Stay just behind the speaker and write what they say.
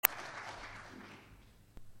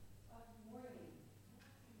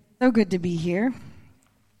So good to be here.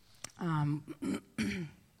 When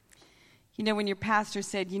your pastor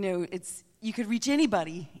said, you could reach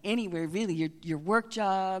anybody, anywhere, really, your work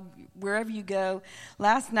job, wherever you go.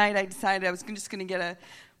 Last night I decided I was just going to get a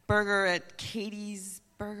burger at Katie's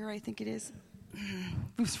Burger, I think it is.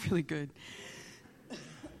 It was really good.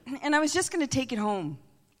 And I was just going to take it home.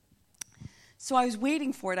 So I was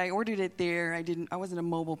waiting for it. I ordered it there. I wasn't a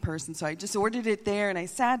mobile person, so I just ordered it there, and I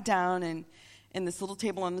sat down and this little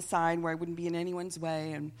table on the side where I wouldn't be in anyone's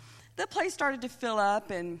way. And the place started to fill up,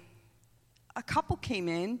 and a couple came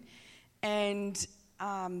in, and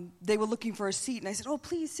they were looking for a seat. And I said, "Oh,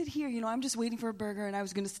 please sit here. I'm just waiting for a burger," and I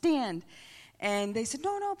was going to stand. And they said,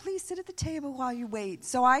 no, please sit at the table while you wait.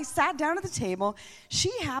 So I sat down at the table.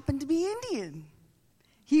 She happened to be Indian.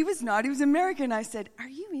 He was not. He was American. I said, "Are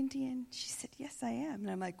you Indian?" She said, "Yes, I am."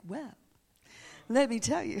 And I'm like, "Well, let me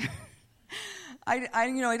tell you."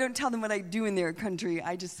 I don't tell them what I do in their country.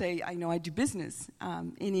 I just say, I do business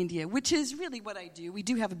in India, which is really what I do. We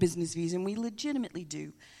do have a business visa, and we legitimately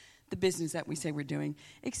do the business that we say we're doing,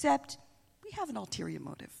 except we have an ulterior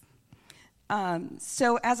motive.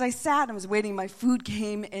 So as I sat and was waiting, my food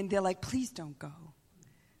came, and they're like, "Please don't go.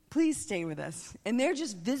 Please stay with us." And they're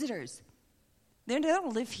just visitors. They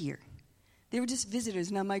don't live here. They were just visitors.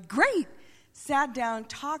 And I'm like, "Great." Sat down,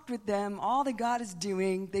 talked with them, all that God is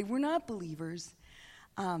doing. They were not believers,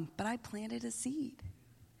 but I planted a seed.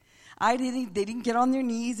 They didn't get on their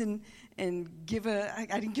knees and give I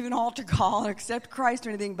didn't give an altar call or accept Christ or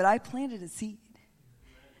anything, but I planted a seed.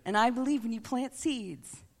 And I believe when you plant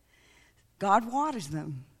seeds, God waters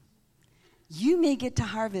them. You may get to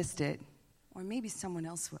harvest it, or maybe someone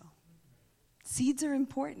else will. Seeds are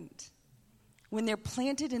important when they're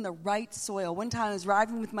planted in the right soil. One time I was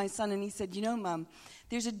riding with my son, and he said, "Mom,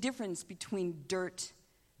 there's a difference between dirt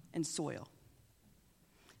and soil.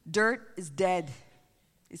 Dirt is dead.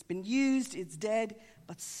 It's been used, it's dead,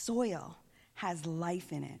 but soil has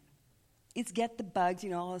life in it. It's get the bugs,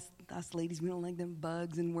 us ladies, we don't like them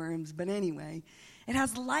bugs and worms, but anyway, it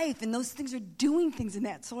has life, and those things are doing things in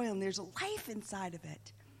that soil, and there's life inside of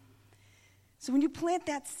it. So when you plant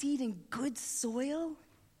that seed in good soil,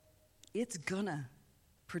 it's gonna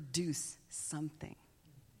produce something."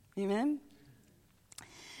 Amen?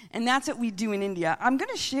 And that's what we do in India. I'm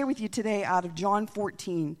going to share with you today out of John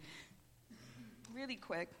 14. Really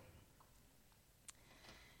quick.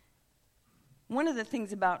 One of the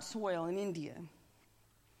things about soil in India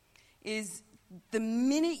is the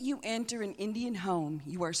minute you enter an Indian home,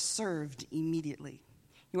 you are served immediately.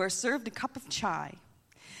 You are served a cup of chai.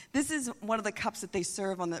 This is one of the cups that they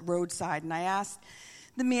serve on the roadside, and I asked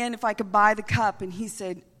the man if I could buy the cup, and he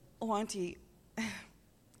said, "Oh, Auntie,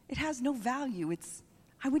 it has no value.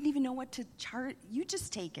 I wouldn't even know what to charge. You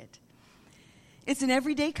just take it." It's an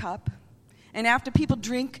everyday cup, and after people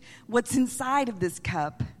drink what's inside of this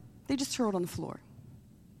cup, they just throw it on the floor.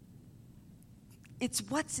 It's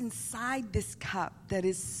what's inside this cup that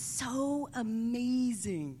is so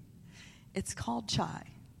amazing. It's called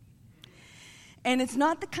chai. And it's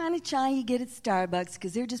not the kind of chai you get at Starbucks,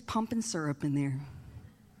 because they're just pumping syrup in there.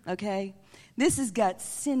 Okay? This has got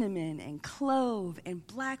cinnamon and clove and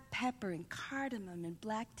black pepper and cardamom and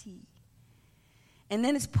black tea. And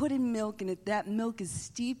then it's put in milk, and that milk is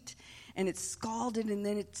steeped, and it's scalded, and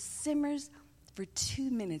then it simmers for 2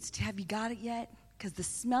 minutes. Have you got it yet? Because the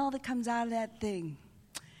smell that comes out of that thing,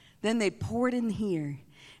 then they pour it in here.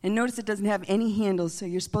 And notice it doesn't have any handles, so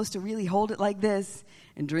you're supposed to really hold it like this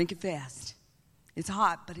and drink it fast. It's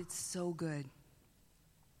hot, but it's so good.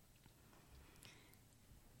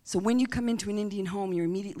 So when you come into an Indian home, you're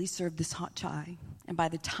immediately served this hot chai. And by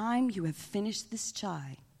the time you have finished this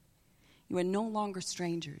chai, you are no longer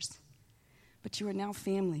strangers, but you are now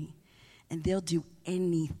family. And they'll do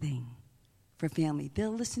anything for family.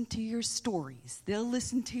 They'll listen to your stories. They'll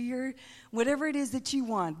listen to your whatever it is that you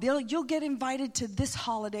want. You'll get invited to this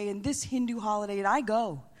holiday and this Hindu holiday, and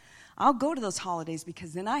I'll go to those holidays,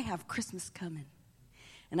 because then I have Christmas coming.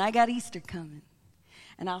 And I got Easter coming.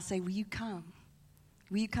 And I'll say, "Will you come?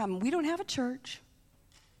 Will you come?" We don't have a church.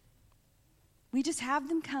 We just have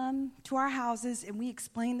them come to our houses, and we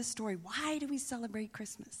explain the story. Why do we celebrate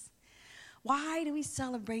Christmas? Why do we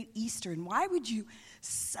celebrate Easter? And why would you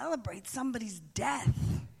celebrate somebody's death?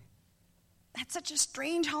 That's such a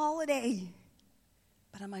strange holiday.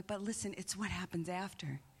 But I'm like, but listen, it's what happens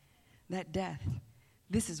after that death.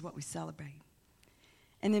 This is what we celebrate.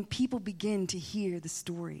 And then people begin to hear the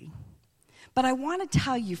story. But I want to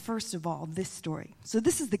tell you, first of all, this story. So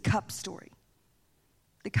this is the cup story.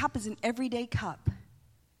 The cup is an everyday cup.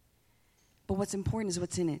 But what's important is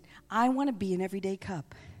what's in it. I want to be an everyday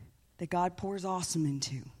cup that God pours awesome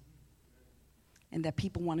into. and that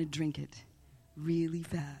people want to drink it really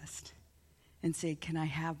fast and say, can I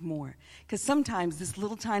have more? Because sometimes this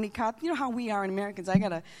little tiny cup, you know how we are in Americans, I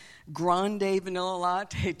got a grande vanilla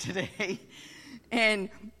latte today, and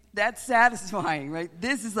that's satisfying, right?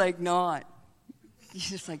 This is like not. You're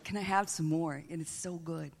just like, can I have some more? And it's so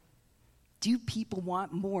good. Do people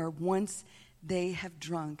want more once they have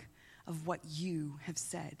drunk of what you have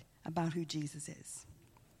said about who Jesus is?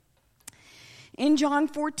 In John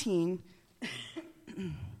 14,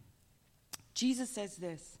 Jesus says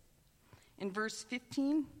this. In verse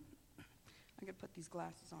 15, I could put these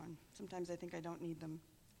glasses on. Sometimes I think I don't need them.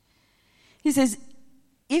 He says,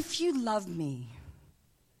 if you love me,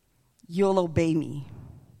 you'll obey me.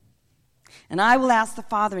 And I will ask the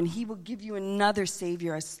Father, and he will give you another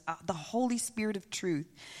Savior, the Holy Spirit of truth,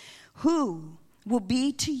 who will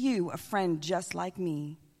be to you a friend just like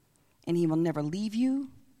me. And he will never leave you.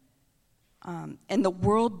 And the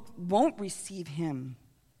world won't receive him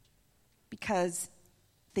because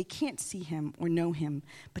they can't see him or know him.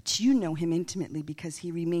 But you know him intimately because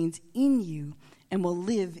he remains in you and will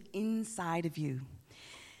live inside of you.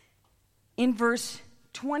 In verse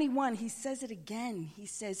 21, he says it again. He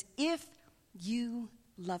says, if you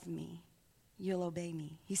love me, you'll obey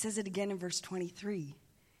me. He says it again in verse 23.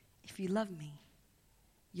 If you love me,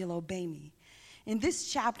 you'll obey me. In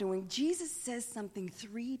this chapter, when Jesus says something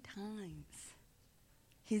 3 times,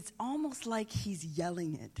 it's almost like he's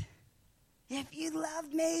yelling it. If you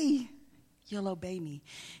love me, you'll obey me.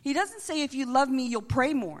 He doesn't say if you love me, you'll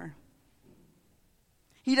pray more.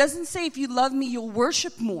 He doesn't say if you love me, you'll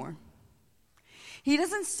worship more. He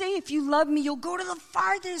doesn't say if you love me, you'll go to the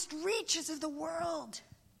farthest reaches of the world.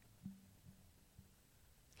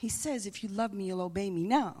 He says if you love me, you'll obey me.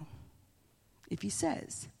 Now, if he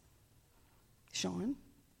says, Sean,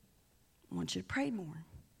 I want you to pray more,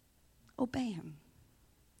 obey him.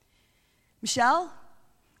 Michelle,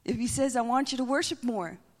 if he says, I want you to worship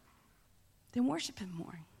more, then worship him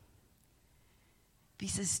more. If he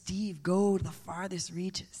says, Steve, go to the farthest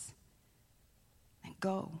reaches, then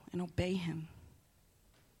go and obey him.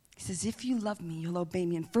 He says, if you love me, you'll obey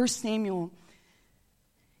me. In 1 Samuel,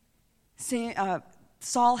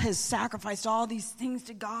 Saul has sacrificed all these things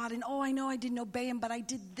to God, and I know I didn't obey him, but I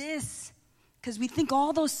did this. Because we think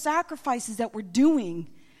all those sacrifices that we're doing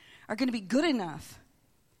are going to be good enough.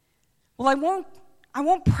 Well, I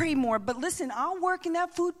won't pray more, but listen, I'll work in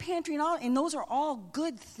that food pantry, and those are all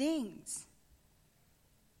good things.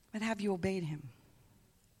 But have you obeyed him?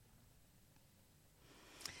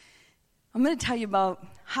 I'm going to tell you about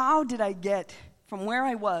how did I get from where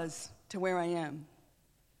I was to where I am.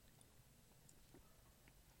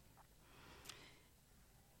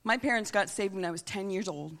 My parents got saved when I was 10 years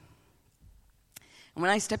old. And when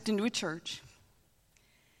I stepped into a church,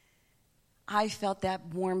 I felt that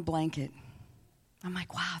warm blanket. I'm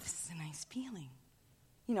like, wow, this is a nice feeling.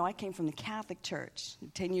 You know, I came from the Catholic church,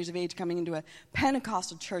 10 years of age, coming into a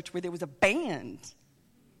Pentecostal church where there was a band.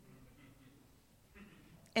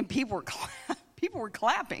 And people were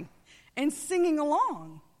clapping and singing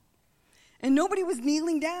along. And nobody was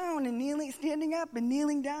kneeling down and standing up and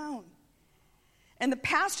kneeling down. And the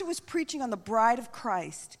pastor was preaching on the bride of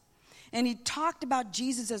Christ. And he talked about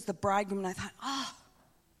Jesus as the bridegroom. And I thought,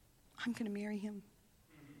 I'm going to marry him.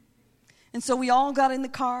 And so we all got in the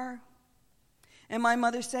car. And my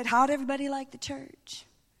mother said, how'd everybody like the church?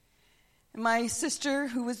 And my sister,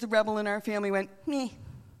 who was the rebel in our family, went, meh.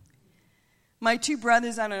 My 2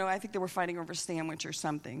 brothers, I don't know, I think they were fighting over a sandwich or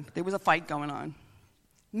something. There was a fight going on.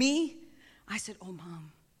 Me, I said,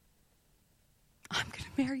 Mom, I'm going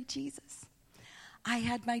to marry Jesus. I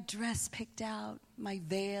had my dress picked out, my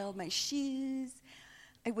veil, my shoes.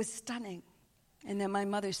 It was stunning. And then my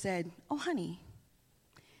mother said, honey,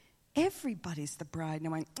 everybody's the bride. And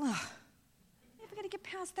I went, never going to get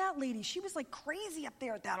past that lady. She was like crazy up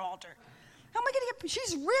there at that altar. How am I going to get,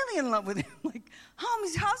 she's really in love with him. Like,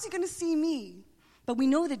 how's he going to see me? But we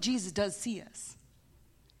know that Jesus does see us.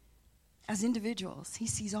 As individuals, he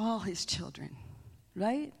sees all his children,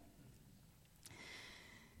 right?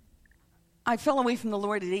 I fell away from the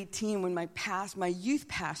Lord at 18 when my youth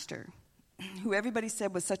pastor, who everybody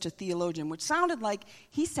said was such a theologian, which sounded like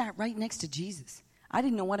he sat right next to Jesus. I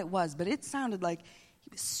didn't know what it was, but it sounded like he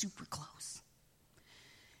was super close.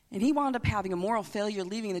 And he wound up having a moral failure,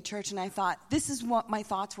 leaving the church, and I thought, this is what my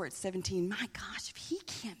thoughts were at 17. My gosh, if he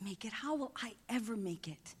can't make it, how will I ever make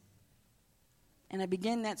it? And I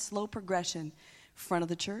began that slow progression, front of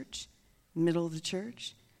the church, middle of the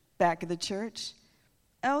church, back of the church.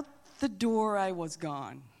 Out the door I was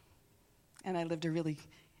gone. And I lived a really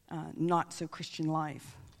not-so-Christian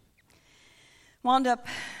life. Wound up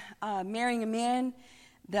marrying a man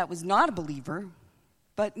that was not a believer,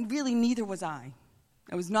 But really, neither was I.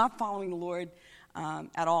 I was not following the Lord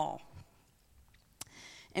at all.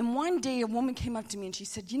 And one day, a woman came up to me and she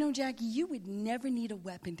said, Jackie, you would never need a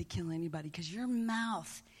weapon to kill anybody because your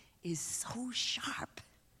mouth is so sharp.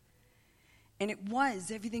 And it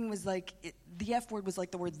was. Everything was like, the F word was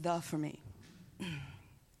like the word "the" for me.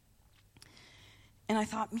 And I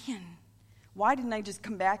thought, man, why didn't I just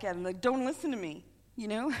come back at him like, don't listen to me,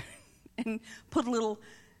 and put a little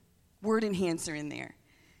word enhancer in there.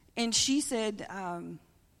 And she said,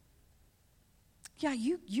 yeah,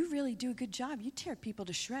 you really do a good job. You tear people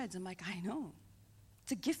to shreds. I'm like, I know.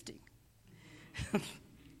 It's a gifting.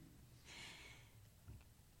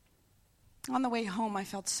 On the way home, I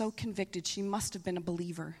felt so convicted. She must have been a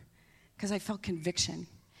believer because I felt conviction.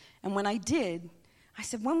 And when I did, I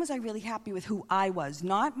said, when was I really happy with who I was?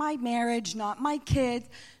 Not my marriage, not my kids,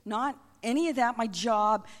 not any of that, my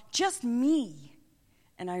job, just me.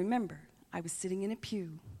 And I remember I was sitting in a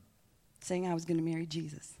pew saying I was going to marry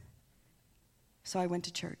Jesus. So I went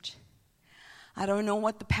to church. I don't know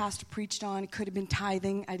what the pastor preached on. It could have been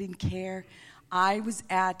tithing. I didn't care. I was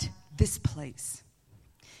at this place.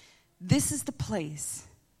 This is the place,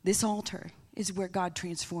 this altar is where God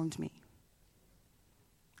transformed me.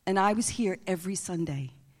 And I was here every Sunday.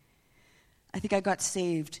 I think I got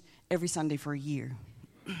saved every Sunday for a year.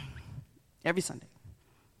 Every Sunday.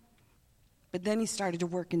 But then he started to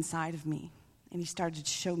work inside of me, and he started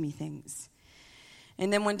to show me things.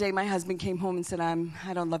 And then one day my husband came home and said,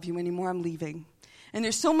 I don't love you anymore, I'm leaving. And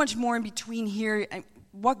there's so much more in between here,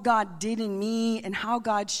 what God did in me and how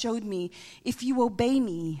God showed me, if you obey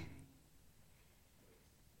me,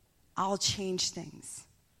 I'll change things.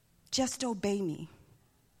 Just obey me.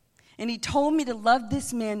 And he told me to love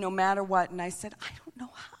this man no matter what. And I said, I don't know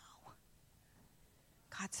how.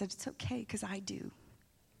 God said, it's okay, because I do.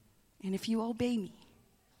 And if you obey me,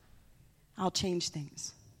 I'll change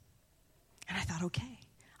things. And I thought, okay,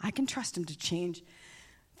 I can trust him to change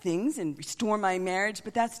things and restore my marriage,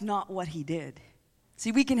 but that's not what he did.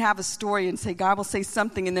 See, we can have a story and say, God will say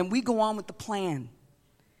something, and then we go on with the plan.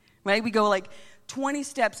 Right? We go like 20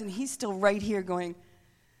 steps, and he's still right here going,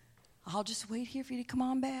 I'll just wait here for you to come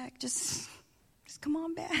on back. Just come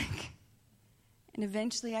on back. And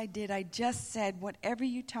eventually I did. I just said, whatever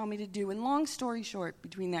you tell me to do. And long story short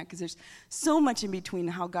between that, because there's so much in between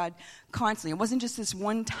how God constantly, it wasn't just this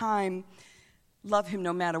one time, love him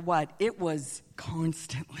no matter what. It was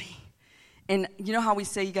constantly. And you know how we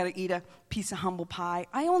say you got to eat a piece of humble pie?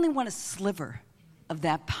 I only want a sliver of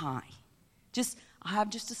that pie. I'll have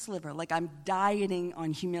just a sliver, like I'm dieting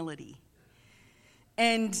on humility.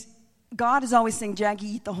 And God is always saying, Jackie,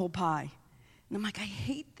 eat the whole pie. And I'm like, I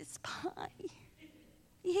hate this pie.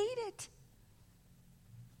 I hate it.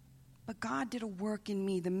 But God did a work in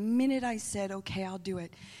me the minute I said, okay, I'll do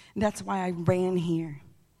it. And that's why I ran here.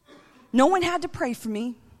 No one had to pray for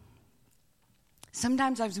me.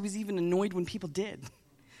 Sometimes I was even annoyed when people did.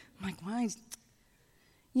 I'm like, why is,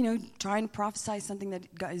 trying to prophesy something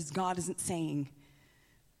that God isn't saying.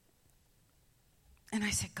 And I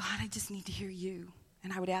said, God, I just need to hear you.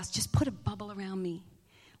 And I would ask, just put a bubble around me,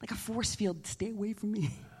 like a force field. Stay away from me.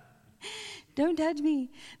 Don't touch me.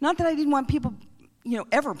 Not that I didn't want people,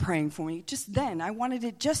 ever praying for me. Just then, I wanted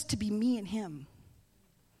it just to be me and him.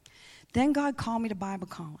 Then God called me to Bible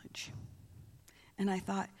college. And I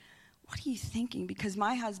thought, what are you thinking? Because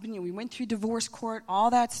my husband, we went through divorce court, all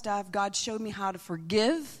that stuff. God showed me how to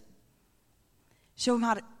forgive, show him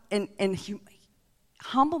how to, and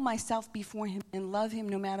humble myself before him and love him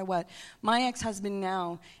no matter what. My ex-husband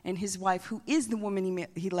now and his wife, who is the woman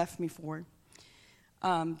he left me for,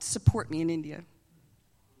 support me in India.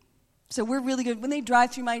 So we're really good. When they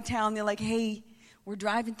drive through my town, they're like, hey, we're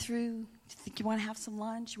driving through. Do you think you want to have some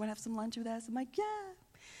lunch? You want to have some lunch with us? I'm like, yeah.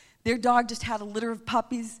 Their dog just had a litter of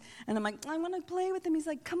puppies, and I'm like, I want to play with them. He's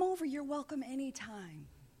like, come over. You're welcome anytime.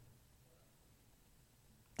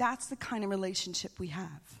 That's the kind of relationship we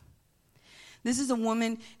have. This is a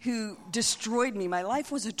woman who destroyed me. My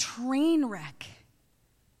life was a train wreck.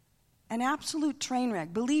 An absolute train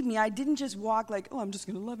wreck. Believe me, I didn't just walk like, oh, I'm just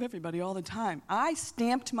going to love everybody all the time. I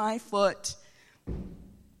stamped my foot.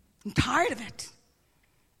 I'm tired of it.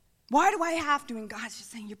 Why do I have to? And God's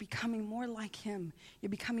just saying, you're becoming more like him. You're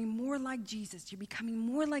becoming more like Jesus. You're becoming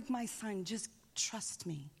more like my son. Just trust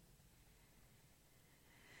me.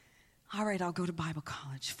 All right, I'll go to Bible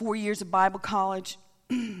college. 4 years of Bible college.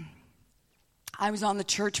 I was on the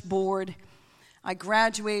church board. I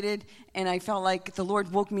graduated, and I felt like the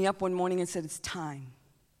Lord woke me up one morning and said, it's time.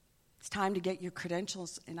 It's time to get your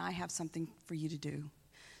credentials, and I have something for you to do.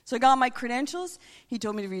 So I got my credentials. He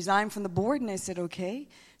told me to resign from the board, and I said, okay,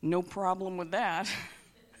 no problem with that.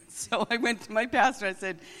 So I went to my pastor. I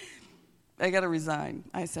said, I got to resign.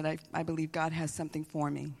 I said, I believe God has something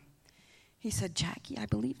for me. He said, Jackie, I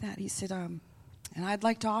believe that. He said, and I'd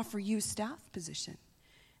like to offer you a staff position.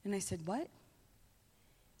 And I said, what?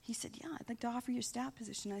 He said, yeah, I'd like to offer you a staff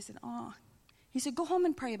position. I said, oh. He said, go home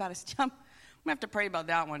and pray about it. I'm going to have to pray about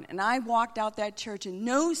that one. And I walked out that church, and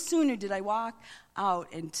no sooner did I walk out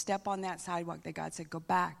and step on that sidewalk that God said, go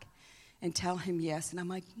back and tell him yes. And I'm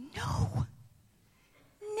like, no,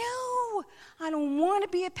 I don't want to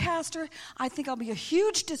be a pastor. I think I'll be a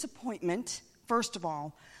huge disappointment, first of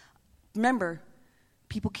all. Remember,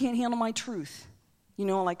 people can't handle my truth. You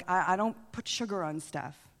know, like I don't put sugar on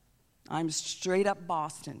stuff. I'm straight up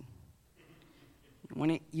Boston.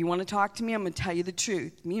 When you want to talk to me, I'm going to tell you the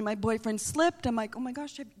truth. Me and my boyfriend slipped. I'm like, oh my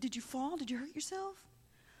gosh, did you fall? Did you hurt yourself?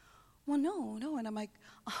 Well, no. And I'm like,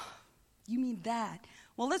 oh, you mean that?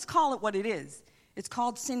 Well, let's call it what it is. It's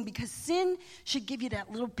called sin because sin should give you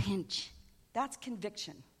that little pinch. That's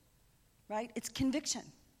conviction, right? It's conviction.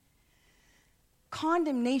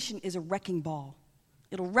 Condemnation is a wrecking ball.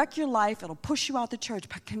 It'll wreck your life. It'll push you out the church.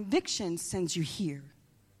 But conviction sends you here.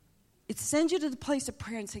 It sends you to the place of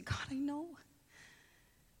prayer and say, God, I know.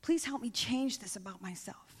 Please help me change this about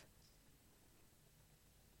myself.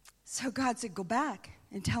 So God said, go back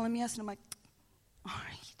and tell him yes. And I'm like, all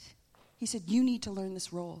right. He said, you need to learn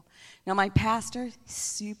this role. Now, my pastor,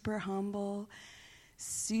 super humble,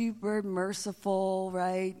 super merciful,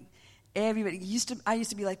 right? Everybody I used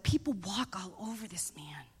to be like, people walk all over this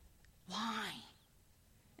man. Why?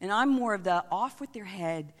 And I'm more of the off with their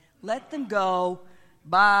head, let them go,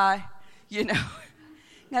 bye, you know.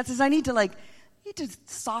 God says, I need to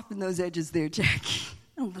soften those edges there, Jackie,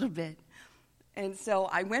 a little bit. And so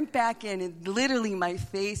I went back in, and literally my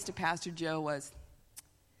face to Pastor Joe was,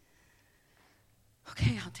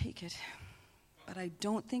 okay, I'll take it. But I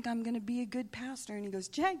don't think I'm going to be a good pastor. And he goes,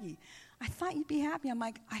 Jackie, I thought you'd be happy. I'm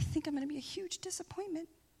like, I think I'm going to be a huge disappointment.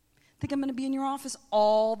 I think I'm going to be in your office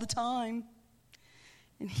all the time.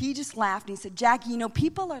 And he just laughed, and he said, Jackie, you know,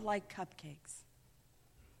 people are like cupcakes.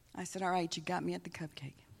 I said, all right, you got me at the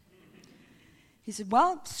cupcake. He said,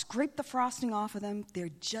 well, scrape the frosting off of them. They're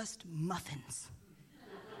just muffins.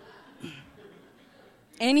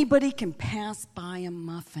 Anybody can pass by a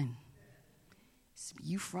muffin. So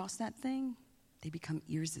you frost that thing, they become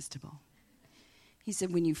irresistible. He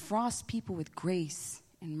said, when you frost people with grace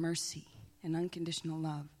and mercy and unconditional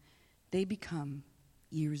love, they become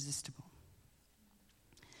irresistible.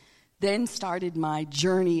 Then started my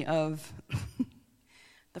journey of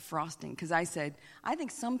the frosting, because I said, I think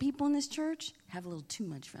some people in this church have a little too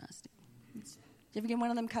much frosting. You ever get one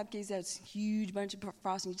of them cupcakes that's a huge bunch of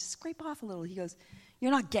frosting? You just scrape off a little. He goes, you're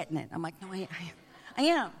not getting it. I'm like, no, I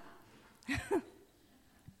am.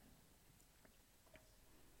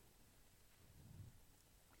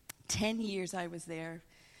 10 years I was there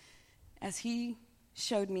as he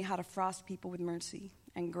showed me how to frost people with mercy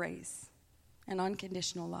and grace and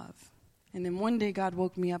unconditional love. And then one day God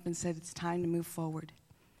woke me up and said, it's time to move forward.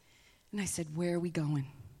 And I said, where are we going?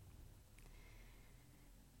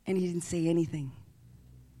 And he didn't say anything.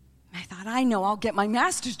 And I thought, I know, I'll get my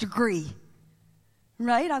master's degree.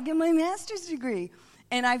 Right? I'll get my master's degree.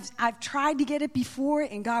 And I've tried to get it before,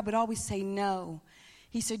 and God would always say no.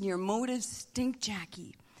 He said, your motives stink,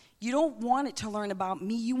 Jackie. You don't want it to learn about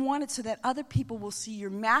me. You want it so that other people will see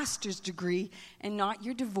your master's degree and not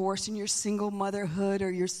your divorce and your single motherhood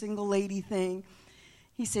or your single lady thing.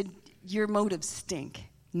 He said, your motives stink.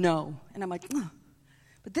 No. And I'm like, ugh.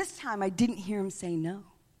 But this time I didn't hear him say no.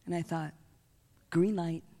 And I thought, green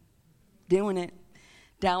light, doing it.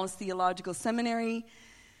 Dallas Theological Seminary,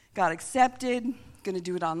 got accepted, going to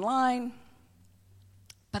do it online.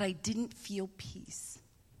 But I didn't feel peace.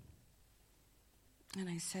 And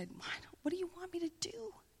I said, what do you want me to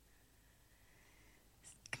do?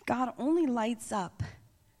 God only lights up.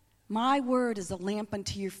 My word is a lamp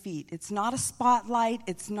unto your feet. It's not a spotlight.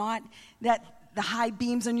 It's not that the high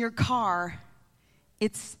beams on your car.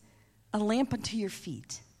 It's a lamp unto your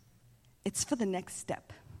feet. It's for the next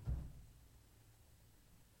step.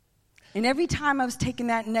 And every time I was taking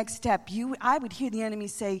that next step, I would hear the enemy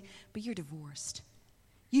say, but you're divorced.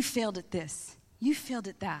 You failed at this. You failed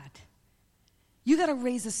at that. You got to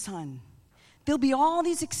raise a son. There'll be all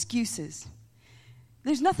these excuses.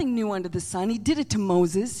 There's nothing new under the sun. He did it to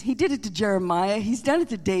Moses. He did it to Jeremiah. He's done it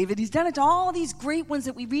to David. He's done it to all these great ones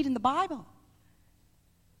that we read in the Bible.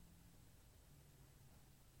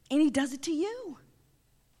 And he does it to you.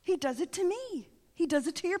 He does it to me. He does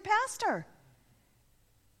it to your pastor.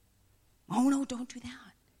 Oh, no, don't do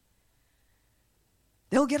that.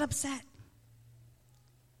 They'll get upset.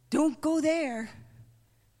 Don't go there.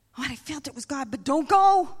 Oh, I felt it was God, but don't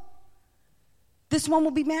go. This one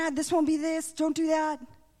will be mad. This one will be this. Don't do that.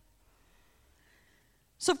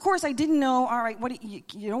 So, of course, I didn't know, all right,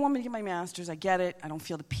 you don't want me to get my master's. I get it. I don't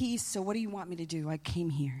feel the peace. So what do you want me to do? I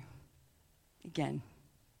came here again.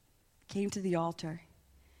 Came to the altar.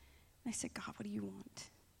 And I said, God, what do you want?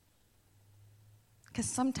 Because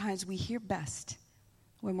sometimes we hear best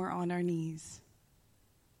when we're on our knees,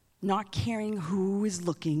 not caring who is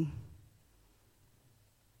looking.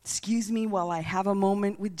 Excuse me while I have a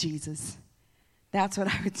moment with Jesus. That's what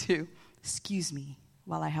I would do. Excuse me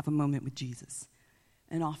while I have a moment with Jesus.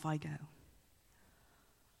 And off I go.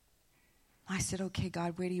 I said, okay,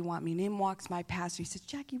 God, where do you want me? And in walks my pastor. He says,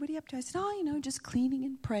 Jackie, what are you up to? I said, just cleaning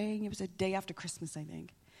and praying. It was a day after Christmas, I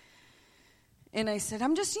think. And I said,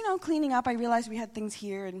 I'm just, cleaning up. I realized we had things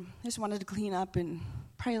here and I just wanted to clean up and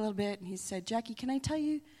pray a little bit. And he said, Jackie, can I tell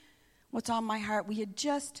you what's on my heart? We had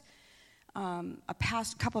just, a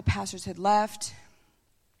couple of pastors had left.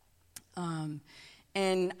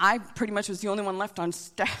 And I pretty much was the only one left on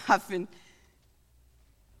staff. And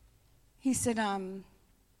he said,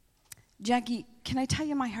 Jackie, can I tell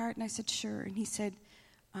you my heart? And I said, sure. And he said,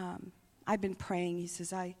 I've been praying. He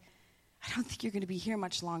says, I don't think you're going to be here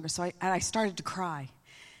much longer. So I started to cry.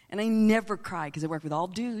 And I never cry because I work with all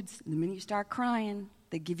dudes. And the minute you start crying,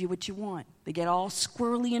 they give you what you want. They get all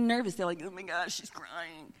squirrely and nervous. They're like, oh my gosh, she's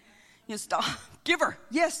crying. Stop. Give her.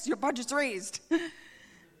 Yes, your budget's raised.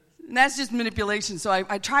 And that's just manipulation. So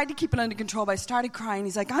I tried to keep it under control, but I started crying.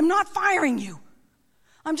 He's like, I'm not firing you.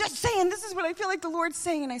 I'm just saying, this is what I feel like the Lord's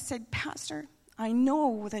saying. And I said, Pastor, I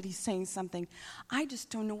know that he's saying something. I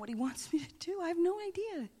just don't know what he wants me to do. I have no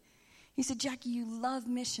idea. He said, Jackie, you love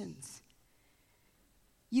missions.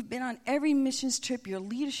 You've been on every missions trip. Your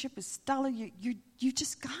leadership is stellar. You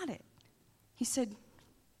just got it. He said,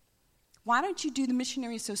 why don't you do the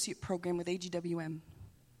Missionary Associate Program with AGWM?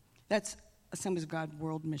 That's Assemblies of God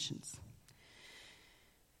World Missions.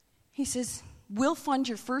 He says, we'll fund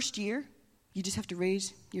your first year. You just have to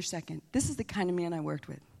raise your second. This is the kind of man I worked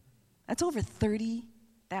with. That's over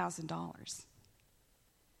 $30,000.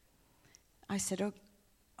 I said,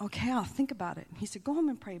 okay, I'll think about it. He said, go home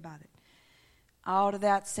and pray about it. Out of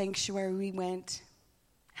that sanctuary we went,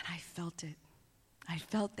 and I felt it. I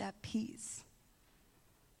felt that peace.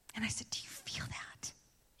 And I said, do you feel that?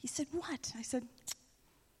 He said, what? I said,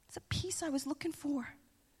 it's a peace I was looking for.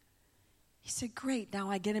 He said, great,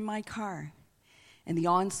 now I get in my car. And the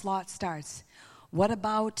onslaught starts. What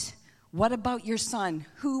about your son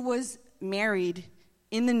who was married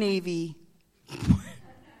in the Navy?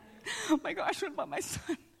 Oh my gosh, what about my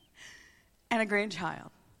son? And a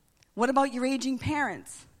grandchild. What about your aging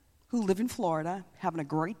parents who live in Florida, having a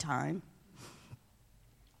great time?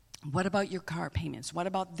 What about your car payments? What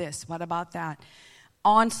about this? What about that?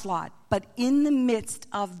 Onslaught. But in the midst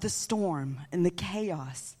of the storm and the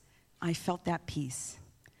chaos, I felt that peace.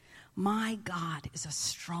 My God is a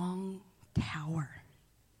strong tower,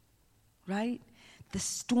 right? The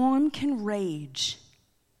storm can rage,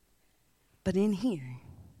 but in here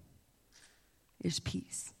is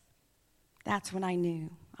peace. That's when I knew,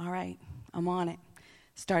 all right, I'm on it.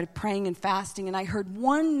 Started praying and fasting, and I heard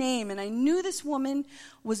one name, and I knew this woman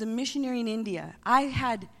was a missionary in India. I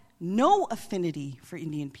had no affinity for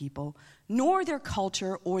Indian people, nor their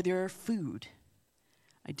culture or their food.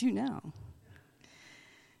 I do now.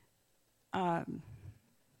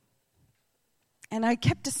 And I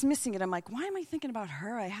kept dismissing it. I'm like, why am I thinking about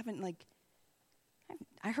her? I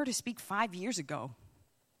heard her speak 5 years ago.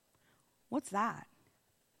 What's that?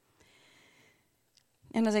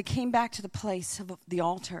 And as I came back to the place of the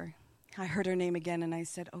altar, I heard her name again, and I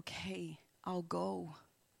said, okay, I'll go.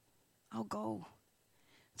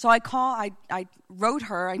 So I wrote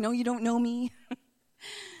her. I know you don't know me,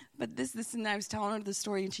 but this, and I was telling her the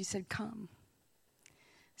story, and she said, come.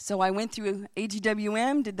 So I went through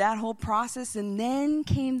AGWM, did that whole process, and then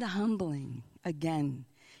came the humbling again.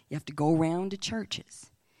 You have to go around to churches,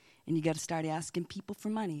 and you got to start asking people for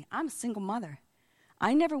money. I'm a single mother.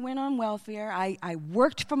 I never went on welfare. I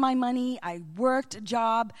worked for my money. I worked a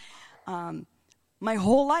job. My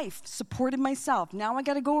whole life, supported myself. Now I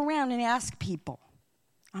got to go around and ask people.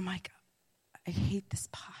 I'm like, I hate this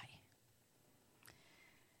pie.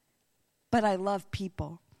 But I love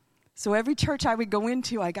people. So every church I would go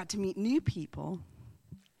into, I got to meet new people.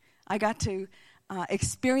 I got to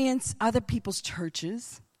experience other people's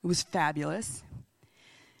churches. It was fabulous.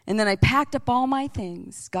 And then I packed up all my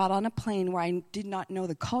things, got on a plane where I did not know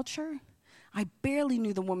the culture. I barely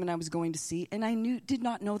knew the woman I was going to see, and I did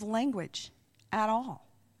not know the language at all.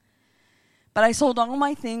 But I sold all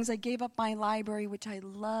my things. I gave up my library, which I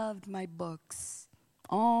loved, my books.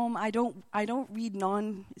 I don't read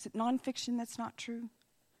is it nonfiction that's not true?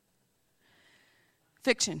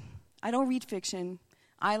 Fiction. I don't read fiction.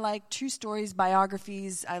 I like true stories,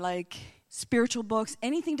 biographies. I like spiritual books,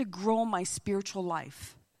 anything to grow my spiritual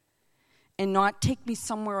life and not take me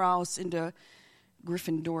somewhere else into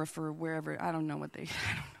Gryffindor or wherever. I don't know.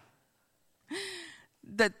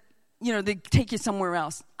 That, they take you somewhere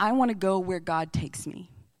else. I want to go where God takes me.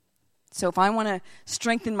 So if I want to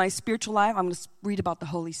strengthen my spiritual life, I'm going to read about the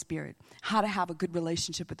Holy Spirit, how to have a good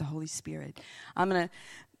relationship with the Holy Spirit. I'm going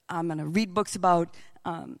to read books about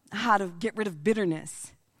how to get rid of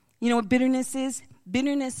bitterness. You know what bitterness is?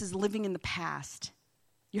 Bitterness is living in the past.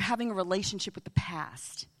 You're having a relationship with the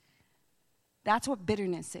past. That's what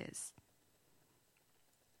bitterness is.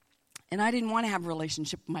 And I didn't want to have a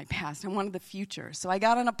relationship with my past. I wanted the future. So I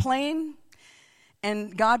got on a plane,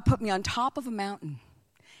 and God put me on top of a mountain.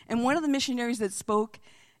 And one of the missionaries that spoke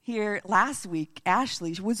here last week,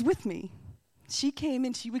 Ashley, was with me. She came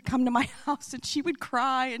and she would come to my house and she would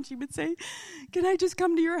cry and she would say, "Can I just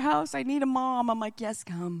come to your house? I need a mom." I'm like, "Yes,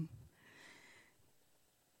 come."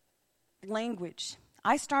 Language.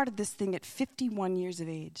 I started this thing at 51 years of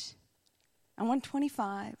age. I'm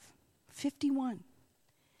 125, 51.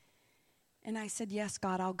 And I said, "Yes,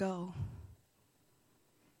 God, I'll go."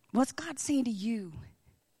 What's God saying to you?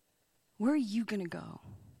 Where are you going to go?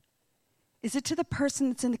 Is it to the person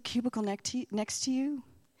that's in the cubicle next to you?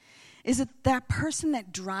 Is it that person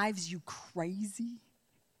that drives you crazy?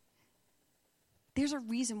 There's a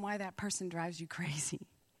reason why that person drives you crazy.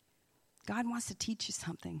 God wants to teach you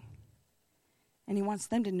something. And he wants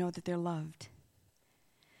them to know that they're loved.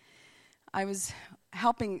 I was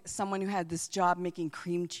helping someone who had this job making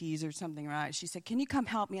cream cheese or something, right? She said, "Can you come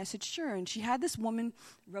help me?" I said, "Sure." And she had this woman,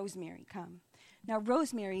 Rosemary, come. Now,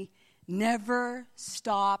 Rosemary never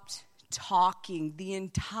stopped talking the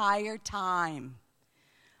entire time.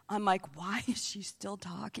 I'm like, why is she still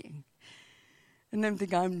talking? And I'm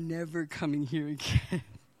thinking, I'm never coming here again.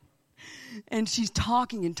 And she's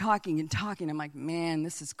talking and talking and talking. I'm like, man,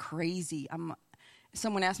 this is crazy.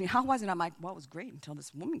 Someone asked me, how was it? I'm like, well, it was great until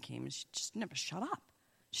this woman came and she just never shut up.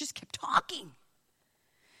 She just kept talking.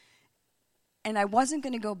 And I wasn't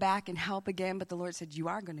going to go back and help again, but the Lord said, you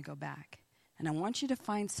are going to go back. And I want you to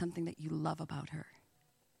find something that you love about her.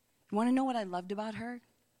 You want to know what I loved about her?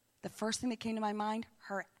 The first thing that came to my mind,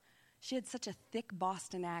 she had such a thick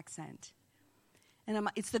Boston accent. And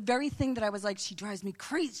it's the very thing that I was like, she drives me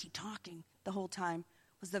crazy talking the whole time,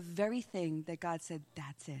 was the very thing that God said,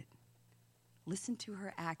 that's it. Listen to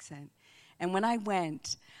her accent. And when I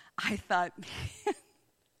went, I thought,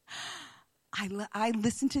 I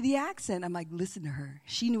listened to the accent. I'm like, listen to her.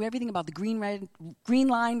 She knew everything about the green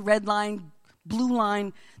line, red line, blue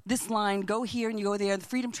line, this line, go here and you go there, the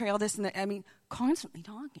Freedom Trail, this and that. I mean, constantly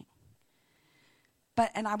talking.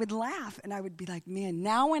 And I would laugh, and I would be like, man,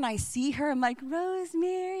 now when I see her, I'm like,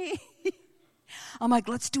 Rosemary. I'm like,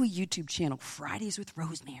 let's do a YouTube channel, Fridays with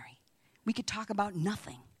Rosemary. We could talk about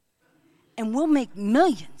nothing, and we'll make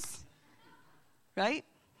millions, right?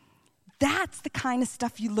 That's the kind of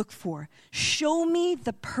stuff you look for. Show me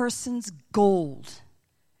the person's gold.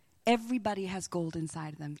 Everybody has gold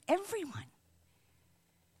inside of them. Everyone.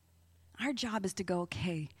 Our job is to go,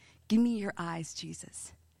 okay, give me your eyes,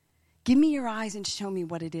 Jesus. Give me your eyes and show me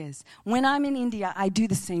what it is. When I'm in India, I do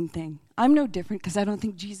the same thing. I'm no different because I don't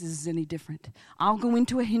think Jesus is any different. I'll go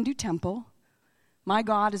into a Hindu temple. My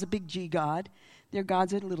God is a big G God. Their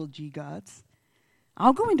gods are little G gods.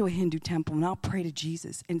 I'll go into a Hindu temple and I'll pray to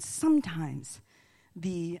Jesus. And sometimes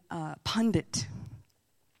the pundit,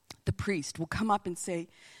 the priest, will come up and say,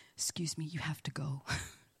 excuse me, you have to go.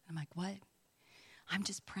 I'm like, what? I'm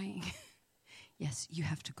just praying. Yes, you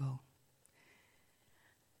have to go.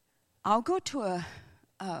 I'll go to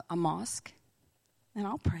a mosque, and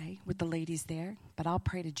I'll pray with the ladies there, but I'll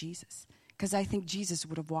pray to Jesus, because I think Jesus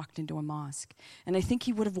would have walked into a mosque, and I think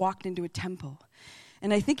he would have walked into a temple,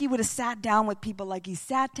 and I think he would have sat down with people like he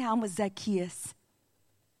sat down with Zacchaeus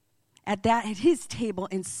at his table,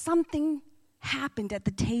 and something happened at the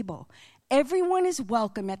table. Everyone is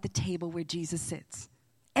welcome at the table where Jesus sits.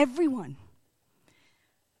 Everyone.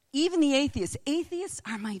 Even the atheists. Atheists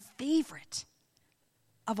are my favorite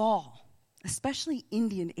of all, especially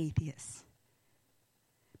Indian atheists.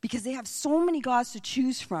 Because they have so many gods to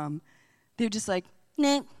choose from, they're just like,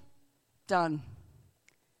 nah, done.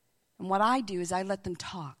 And what I do is I let them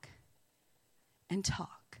talk and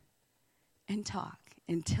talk and talk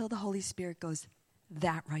until the Holy Spirit goes,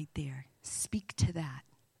 that right there, speak to that.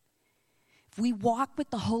 If we walk with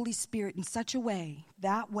the Holy Spirit in such a way,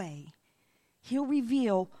 that way, he'll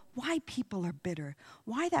reveal why people are bitter,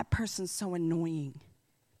 why that person's so annoying.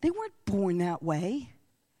 They weren't born that way,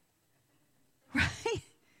 right?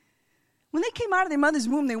 When they came out of their mother's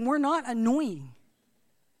womb, they were not annoying.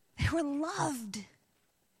 were loved.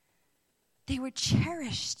 They were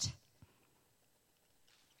cherished.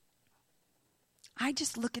 I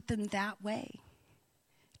just look at them that way.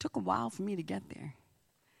 It took a while for me to get there.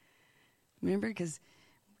 Remember, because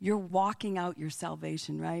you're walking out your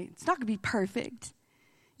salvation, right? It's not going to be perfect.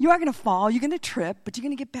 You are going to fall, you're going to trip, but you're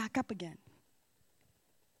going to get back up again.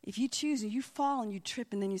 If you choose and you fall and you trip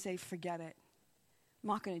and then you say, forget it. I'm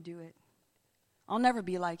not going to do it. I'll never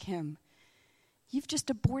be like him. You've just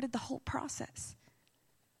aborted the whole process.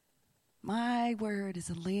 My word is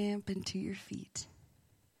a lamp unto your feet.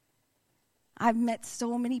 I've met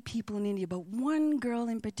so many people in India, but one girl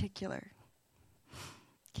in particular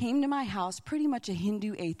came to my house, pretty much a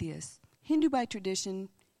Hindu atheist. Hindu by tradition,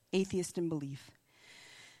 atheist in belief.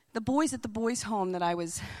 The boys at the boys' home that I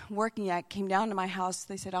was working at came down to my house.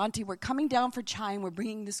 They said, Auntie, we're coming down for chai and we're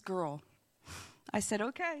bringing this girl. I said,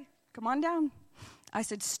 okay, come on down. I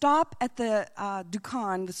said, stop at the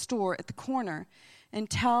dukan, the store at the corner, and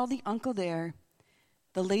tell the uncle there,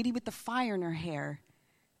 the lady with the fire in her hair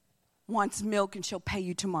wants milk and she'll pay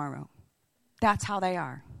you tomorrow. That's how they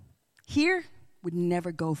are. Here, would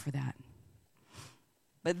never go for that.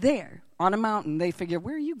 But there, on a mountain, they figure,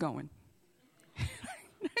 where are you going?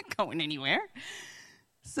 Not going anywhere.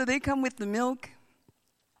 So they come with the milk.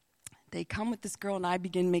 They come with this girl, and I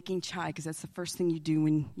begin making chai, because that's the first thing you do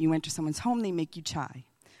when you enter someone's home. They make you chai.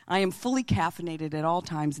 I am fully caffeinated at all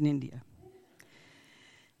times in India.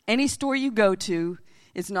 Any store you go to,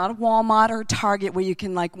 it's not a Walmart or a Target where you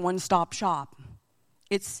can, one-stop shop.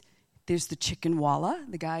 There's the chicken walla.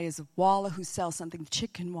 The guy is a walla who sells something,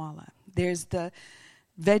 chicken walla. There's the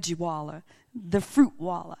veggie walla, the fruit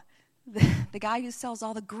walla. The guy who sells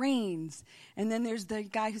all the grains, and then there's the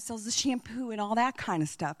guy who sells the shampoo and all that kind of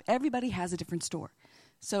stuff. Everybody has a different store.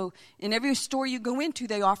 So in every store you go into,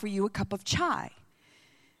 they offer you a cup of chai.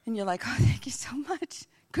 And you're like, oh, thank you so much.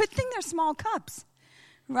 Good thing they're small cups,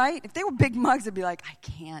 right? If they were big mugs, I'd be like, I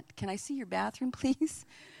can't. Can I see your bathroom, please?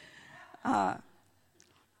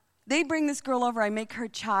 They bring this girl over. I make her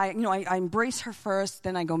chai. I embrace her first,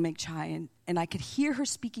 then I go make chai. And I could hear her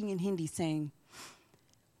speaking in Hindi saying,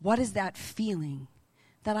 what is that feeling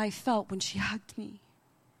that I felt when she hugged me?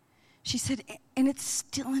 She said, and it's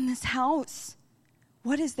still in this house.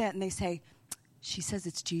 What is that? And they say, she says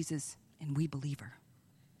it's Jesus, and we believe her.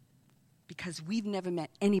 Because we've never met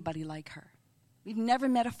anybody like her. We've never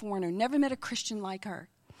met a foreigner, never met a Christian like her.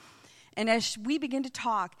 And as we begin to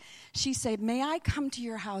talk, she said, may I come to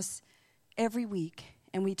your house every week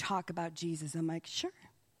and we talk about Jesus? I'm like, sure.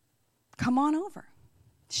 Come on over.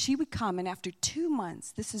 She would come, and after 2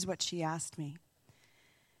 months, this is what she asked me.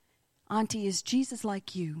 Auntie, is Jesus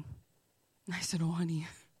like you? And I said, oh, honey,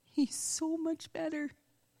 he's so much better.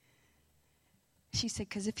 She said,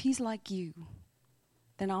 because if he's like you,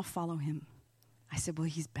 then I'll follow him. I said, well,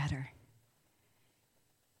 he's better.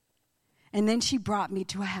 And then she brought me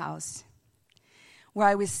to a house where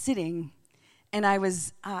I was sitting, and I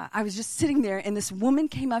was just sitting there, and this woman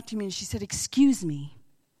came up to me, and she said, excuse me,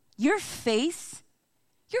 your face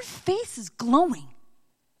is glowing.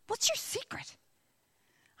 What's your secret?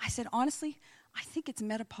 I said, honestly, I think it's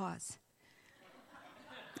menopause.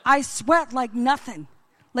 I sweat like nothing.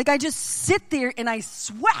 Like I just sit there and I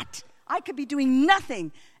sweat. I could be doing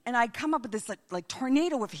nothing. And I come up with this like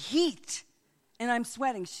tornado of heat. And I'm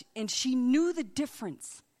sweating. And she knew the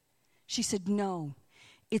difference. She said, no,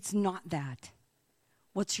 it's not that.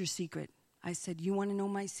 What's your secret? I said, you want to know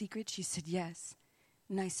my secret? She said, yes.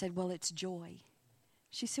 And I said, well, it's joy.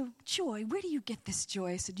 She said, joy, where do you get this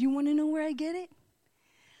joy? I said, you want to know where I get it?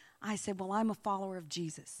 I said, well, I'm a follower of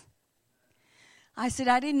Jesus. I said,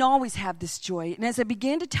 I didn't always have this joy. And as I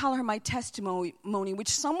began to tell her my testimony, which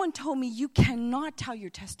someone told me, you cannot tell your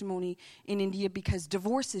testimony in India because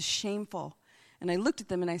divorce is shameful. And I looked at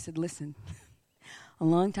them and I said, listen, a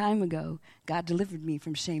long time ago, God delivered me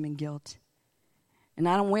from shame and guilt. And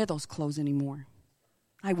I don't wear those clothes anymore.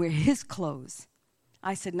 I wear his clothes.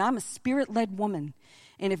 I said, and I'm a spirit-led woman.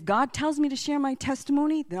 And if God tells me to share my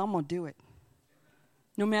testimony, then I'm going to do it.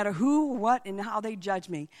 No matter who, what, and how they judge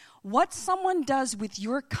me. What someone does with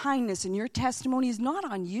your kindness and your testimony is not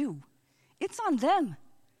on you. It's on them.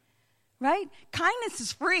 Right? Kindness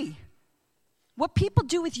is free. What people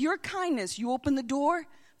do with your kindness, you open the door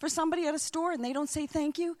for somebody at a store and they don't say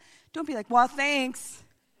thank you, don't be like, well, thanks.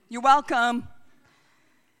 You're welcome.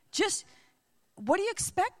 Just, what are you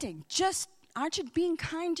expecting? Aren't you being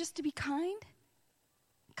kind just to be kind?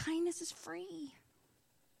 Kindness is free.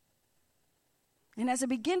 And as I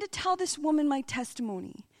began to tell this woman my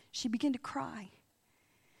testimony, she began to cry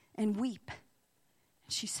and weep.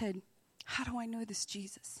 And she said, how do I know this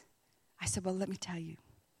Jesus? I said, well, let me tell you.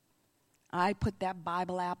 I put that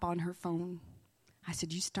Bible app on her phone. I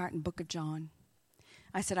said, you start in Book of John.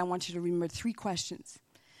 I said, I want you to remember 3 questions.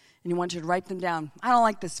 And I want you to write them down. I don't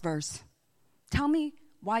like this verse. Tell me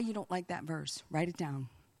why you don't like that verse. Write it down.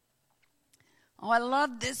 Oh, I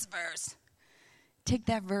love this verse. Take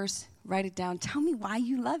that verse, write it down. Tell me why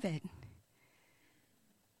you love it.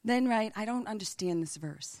 Then write, I don't understand this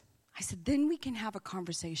verse. I said, then we can have a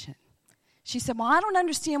conversation. She said, well, I don't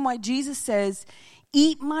understand why Jesus says,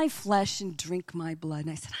 eat my flesh and drink my blood.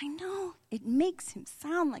 And I said, I know. It makes him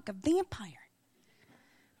sound like a vampire.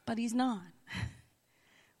 But he's not.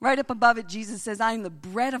 Right up above it, Jesus says, I am the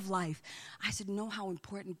bread of life. I said, know how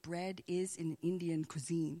important bread is in Indian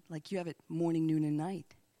cuisine? Like you have it morning, noon, and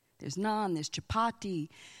night. There's naan, there's chapati,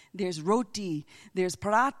 there's roti, there's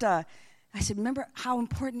paratha. I said, remember how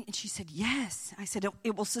important? And she said, yes. I said,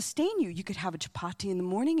 it will sustain you. You could have a chapati in the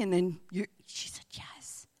morning and then she said,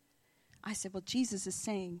 yes. I said, well, Jesus is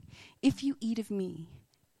saying, if you eat of me,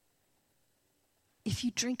 if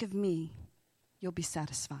you drink of me, you'll be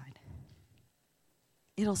satisfied.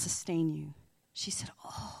 It'll sustain you. She said,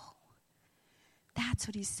 oh, that's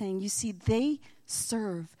what he's saying. You see, they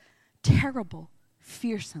serve terrible,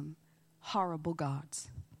 fearsome, horrible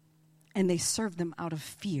gods. And they serve them out of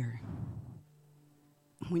fear.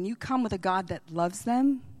 When you come with a God that loves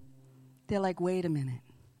them, they're like, wait a minute.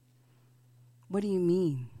 What do you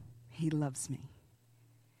mean he loves me?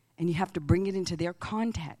 And you have to bring it into their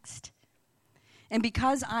context. And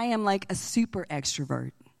because I am like a super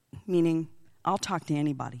extrovert, meaning I'll talk to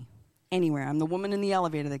anybody, anywhere. I'm the woman in the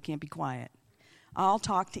elevator that can't be quiet. I'll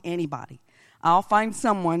talk to anybody. I'll find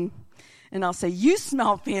someone, and I'll say, you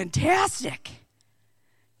smell fantastic.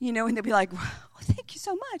 And they'll be like, oh, thank you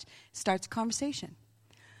so much. Starts a conversation.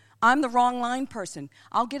 I'm the wrong line person.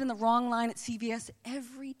 I'll get in the wrong line at CVS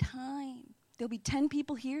every time. There'll be 10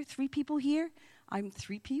 people here, 3 people here. I'm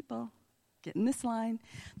 3 people. Get in this line.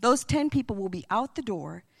 Those 10 people will be out the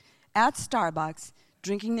door at Starbucks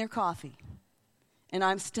drinking their coffee. And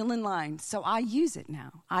I'm still in line. So I use it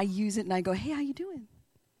now. I use it and I go, hey, how you doing?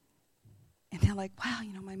 And they're like, wow,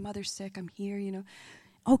 my mother's sick. I'm here,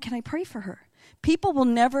 Oh, can I pray for her? People will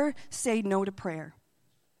never say no to prayer.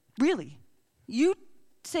 Really. You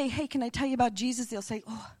say, hey, can I tell you about Jesus? They'll say,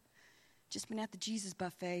 oh, just been at the Jesus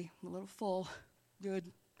buffet. I'm a little full. Good.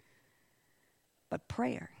 But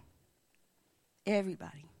prayer.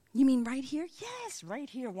 Everybody. You mean right here? Yes, right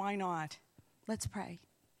here. Why not? Let's pray.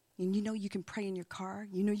 And you can pray in your car.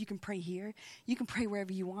 You can pray here. You can pray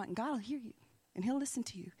wherever you want, and God will hear you, and he'll listen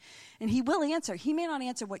to you. And he will answer. He may not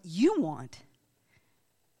answer what you want,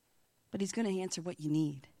 but he's going to answer what you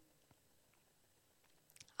need.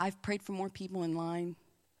 I've prayed for more people in line,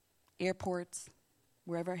 airports,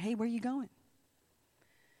 wherever. Hey, where are you going?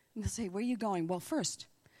 And they'll say, where are you going? Well, first,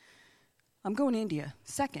 I'm going to India.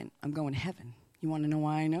 Second, I'm going to heaven. You want to know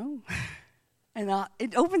why I know? And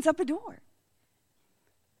it opens up a door.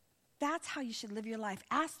 That's how you should live your life.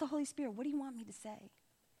 Ask the Holy Spirit, what do you want me to say?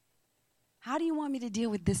 How do you want me to deal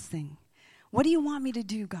with this thing? What do you want me to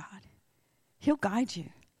do, God? He'll guide you.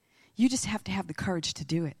 You just have to have the courage to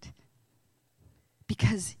do it.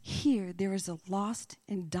 Because here, there is a lost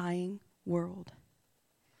and dying world.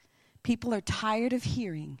 People are tired of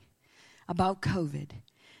hearing about COVID.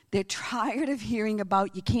 They're tired of hearing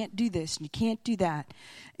about you can't do this and you can't do that.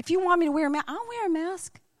 If you want me to wear a mask, I'll wear a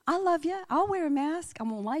mask. I love you. I'll wear a mask. I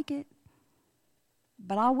won't like it.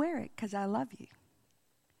 But I'll wear it because I love you.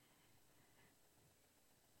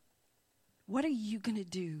 What are you going to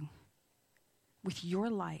do with your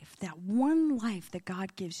life, that one life that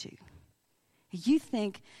God gives you? You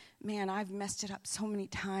think, man, I've messed it up so many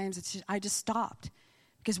times. I just stopped.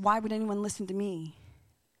 Because why would anyone listen to me?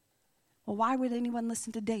 Well, why would anyone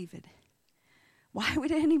listen to David? Why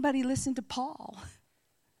would anybody listen to Paul?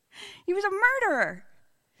 He was a murderer.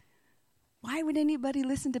 Why would anybody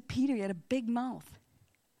listen to Peter? He had a big mouth.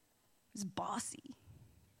 He was bossy.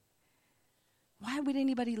 Why would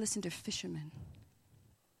anybody listen to fishermen?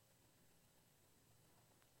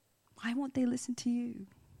 Why won't they listen to you?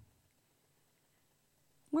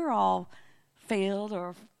 We're all failed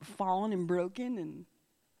or fallen and broken,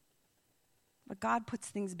 but God puts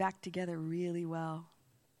things back together really well.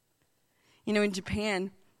 In Japan,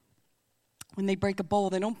 when they break a bowl,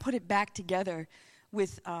 they don't put it back together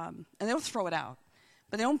with, and they don't throw it out,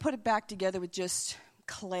 but they don't put it back together with just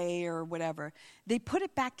clay or whatever. They put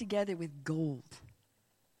it back together with gold.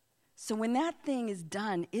 So when that thing is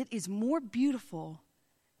done, it is more beautiful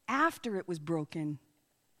after it was broken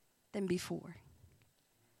than before.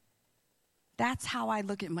 That's how I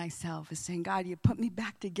look at myself, as saying, God, you put me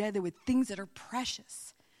back together with things that are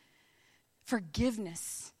precious.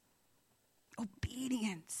 Forgiveness,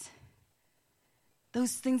 obedience,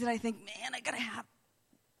 Those things that I think, man, I got to have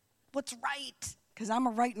what's right, because I'm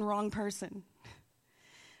a right and wrong person.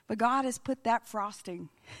 But God has put that frosting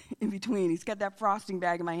in between. He's got that frosting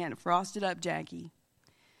bag in my hand. Frost it up, Jackie.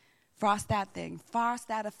 Frost that thing. Frost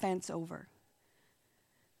that offense over.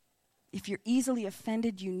 If you're easily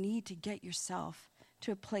offended, you need to get yourself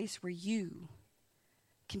to a place where you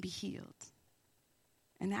can be healed.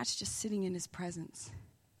 And that's just sitting in his presence.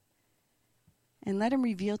 And let him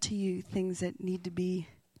reveal to you things that need to be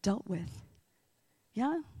dealt with.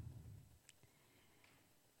 Yeah?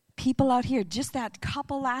 People out here, just that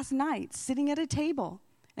couple last night, sitting at a table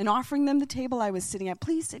and offering them the table I was sitting at.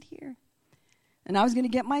 Please sit here. And I was going to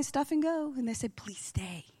get my stuff and go. And they said, please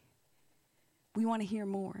stay. We want to hear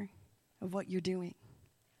more of what you're doing.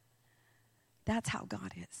 That's how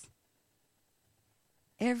God is.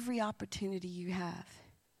 Every opportunity you have.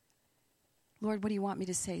 Lord, what do you want me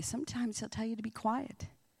to say? Sometimes he'll tell you to be quiet.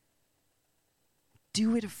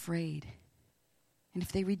 Do it afraid. And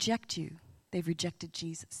if they reject you, they've rejected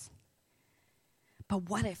Jesus. But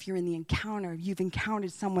what if you're in the encounter, you've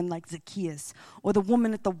encountered someone like Zacchaeus or the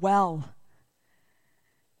woman at the well?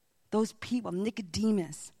 Those people,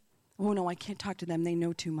 Nicodemus. Oh no, I can't talk to them. They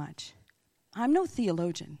know too much. I'm no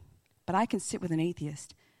theologian, but I can sit with an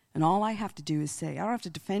atheist, and all I have to do is say, I don't have to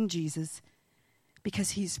defend Jesus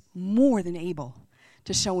because he's more than able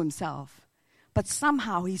to show himself. But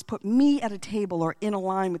somehow he's put me at a table or in a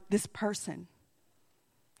line with this person.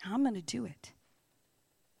 I'm going to do it.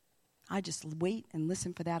 I just wait and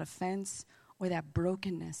listen for that offense or that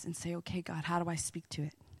brokenness and say, okay, God, how do I speak to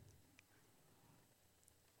it?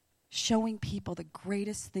 Showing people the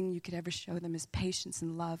greatest thing you could ever show them is patience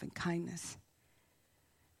and love and kindness,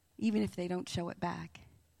 even if they don't show it back.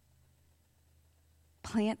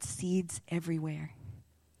 Plant seeds everywhere.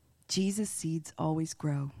 Jesus' seeds always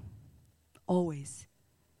grow. Always.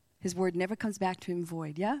 His word never comes back to him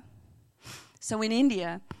void, yeah? So in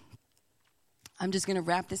India, I'm just going to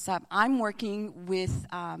wrap this up. I'm working with,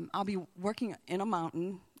 I'll be working in a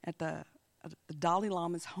mountain at the Dalai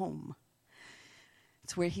Lama's home.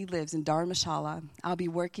 It's where he lives, in Dharamshala. I'll be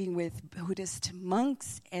working with Buddhist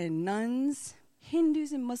monks and nuns,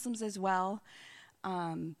 Hindus and Muslims as well.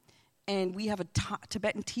 And we have a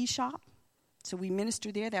Tibetan tea shop. So we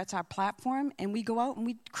minister there. That's our platform. And we go out and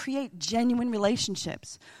we create genuine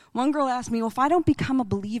relationships. One girl asked me, well, if I don't become a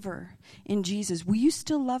believer in Jesus, will you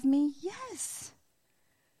still love me? Yes.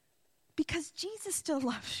 Because Jesus still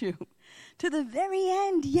loves you. To the very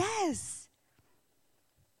end, yes.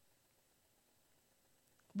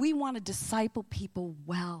 We want to disciple people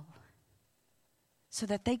well so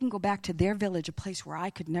that they can go back to their village, a place where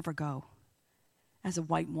I could never go as a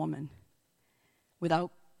white woman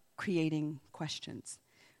without creating questions.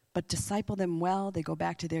 But disciple them well, they go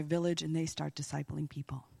back to their village and they start discipling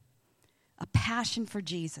people. A passion for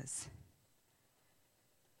Jesus.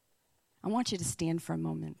 I want you to stand for a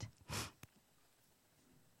moment.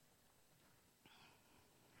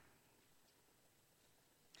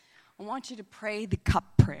 I want you to pray the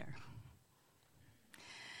cup prayer.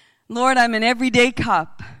 Lord, I'm an everyday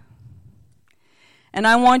cup, and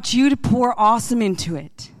I want you to pour awesome into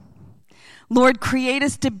it. Lord, create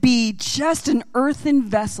us to be just an earthen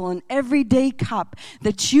vessel, an everyday cup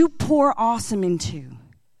that you pour awesome into.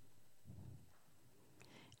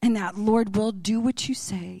 And that, Lord, we'll do what you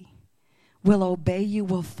say. We'll obey you.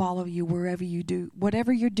 We'll follow you wherever you do.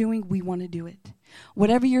 Whatever you're doing, we want to do it.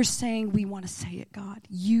 Whatever you're saying, we want to say it, God.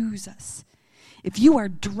 Use us. If you are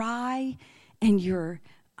dry and you're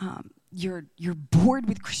bored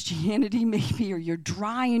with Christianity maybe, or you're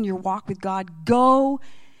dry in your walk with God, go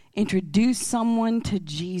introduce someone to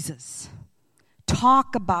Jesus.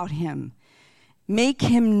 Talk about him. Make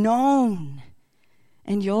him known.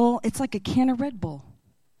 And it's like a can of Red Bull.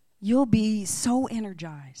 You'll be so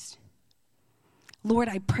energized. Lord,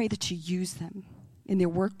 I pray that you use them in their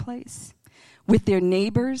workplace, with their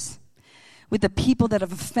neighbors, with the people that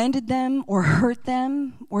have offended them or hurt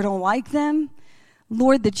them or don't like them.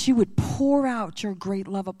 Lord, that you would pour out your great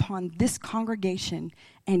love upon this congregation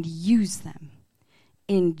and use them.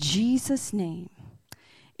 In Jesus' name,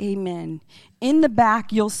 amen. In the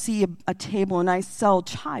back, you'll see a table, and I sell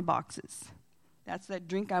chai boxes. That's that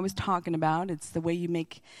drink I was talking about. It's the way you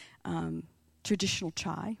make traditional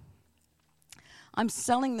chai. I'm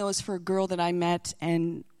selling those for a girl that I met,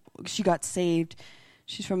 and she got saved.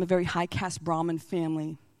 She's from a very high-caste Brahmin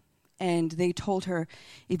family. And they told her,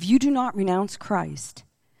 if you do not renounce Christ,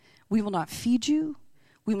 we will not feed you,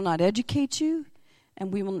 we will not educate you,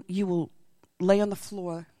 and you will lay on the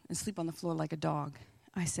floor and sleep on the floor like a dog.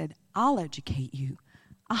 I said, I'll educate you,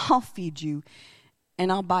 I'll feed you,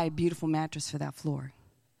 and I'll buy a beautiful mattress for that floor.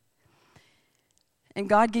 And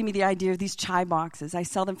God gave me the idea of these chai boxes. I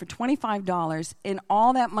sell them for $25, and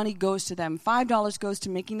all that money goes to them. $5 goes to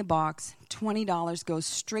making the box. $20 goes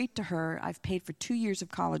straight to her. I've paid for 2 years of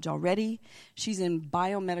college already. She's in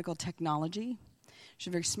biomedical technology. She's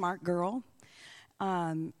a very smart girl.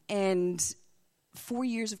 And 4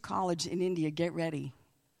 years of college in India, get ready.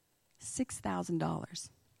 $6,000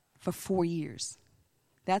 for 4 years.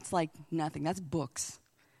 That's like nothing. That's books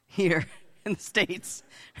here in the States,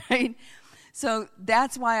 right? So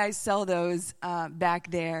that's why I sell those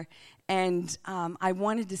back there. And I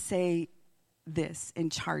wanted to say this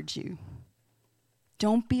and charge you.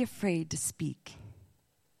 Don't be afraid to speak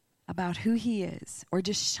about who he is, or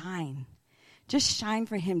just shine. Just shine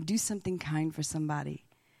for him. Do something kind for somebody.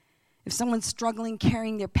 If someone's struggling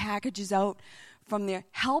carrying their packages out from there,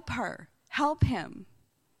 help her. Help him.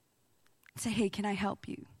 Say, hey, can I help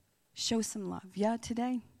you? Show some love. Yeah,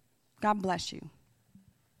 today? God bless you.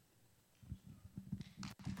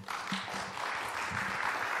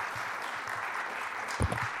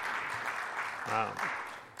 Wow.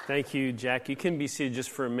 Thank you, Jack. You can be seated just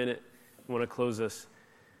for a minute. I want to close us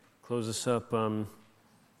up.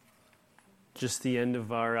 Just the end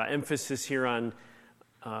of our emphasis here on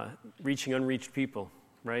reaching unreached people,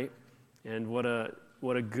 right? And what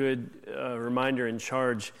a good reminder and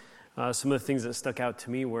charge. Some of the things that stuck out to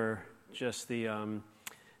me were just the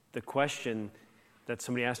question that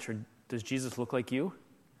somebody asked her, does Jesus look like you?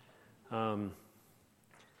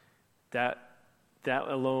 That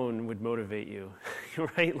alone would motivate you,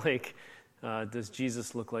 right? Like, does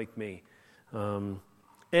Jesus look like me? And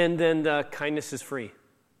then kindness is free,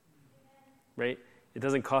 right? It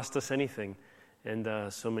doesn't cost us anything,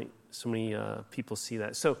 and so many people see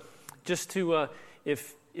that. So, just to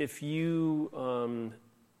if you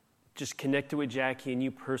just connected with Jackie and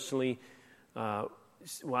you personally, I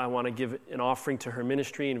want to give an offering to her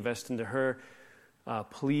ministry, invest into her.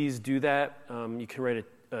 Please do that. You can write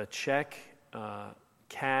a check.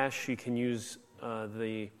 Cash, you can use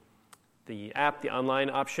the app, the online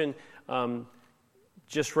option.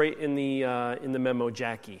 Just write in the memo,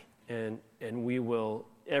 Jackie, and we will,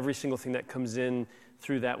 every single thing that comes in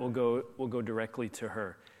through that will go directly to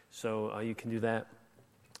her. So you can do that.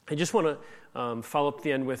 I just want to follow up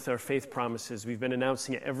the end with our faith promises. We've been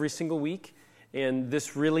announcing it every single week, and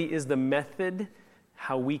this really is the method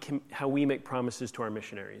how we make promises to our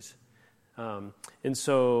missionaries. And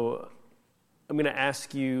so I'm going to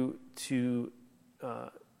ask you to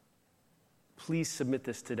please submit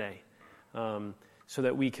this today so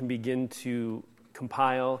that we can begin to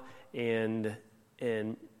compile and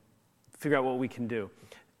figure out what we can do.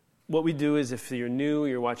 What we do is, if you're new,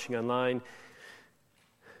 you're watching online,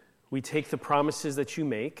 we take the promises that you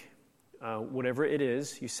make, whatever it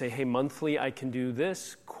is. You say, hey, monthly I can do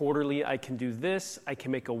this, quarterly I can do this, I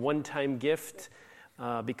can make a one-time gift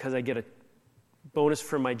because I get a bonus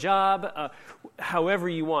for my job. However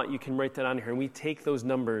you want, you can write that on here. And we take those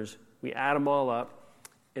numbers, we add them all up,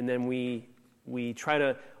 and then we try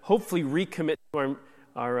to hopefully recommit to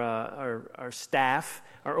our staff,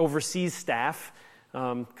 our overseas staff,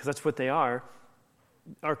 because that's what they are,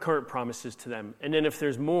 our current promises to them. And then if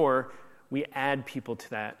there's more, we add people to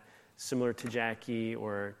that, similar to Jackie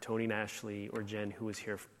or Tony and Ashley or Jen, who was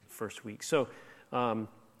here first week. So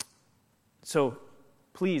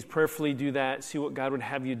please prayerfully do that. See what God would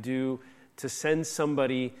have you do to send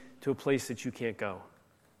somebody to a place that you can't go.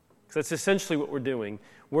 Because that's essentially what we're doing.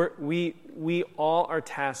 We all are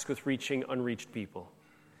tasked with reaching unreached people.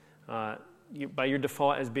 By your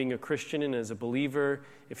default as being a Christian and as a believer,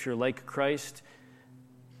 if you're like Christ,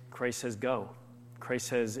 Christ says go. Christ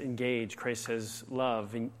says engage. Christ says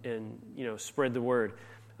love and spread the word.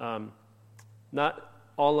 Not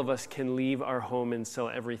all of us can leave our home and sell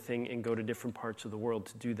everything and go to different parts of the world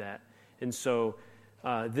to do that. And so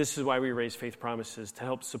this is why we raise Faith Promises, to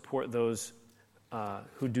help support those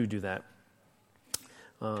who do that.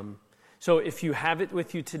 So if you have it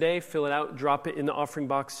with you today, fill it out, drop it in the offering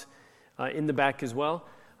box in the back as well.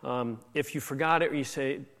 If you forgot it, or you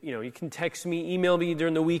say, you can text me, email me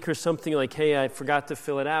during the week or something like, hey, I forgot to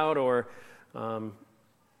fill it out, or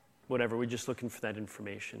whatever. We're just looking for that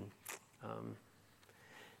information.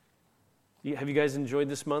 Have you guys enjoyed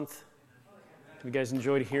this month? Have you guys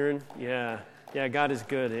enjoyed hearing? Yeah, God is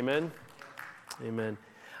good. Amen? Amen.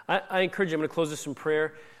 I encourage you, I'm going to close this in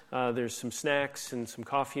prayer. There's some snacks and some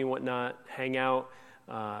coffee and whatnot. Hang out,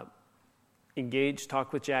 engage,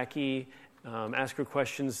 talk with Jackie, ask her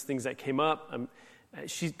questions, things that came up.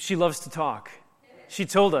 She loves to talk. She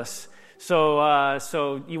told us.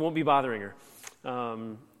 So you won't be bothering her.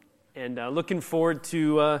 And looking forward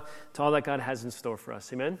to all that God has in store for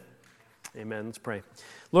us. Amen? Amen. Let's pray.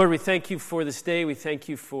 Lord, we thank you for this day. We thank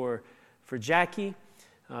you for Jackie.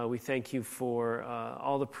 We thank you for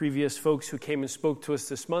all the previous folks who came and spoke to us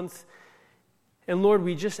this month. And Lord,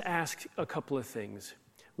 we just ask a couple of things.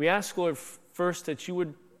 We ask, Lord, first that you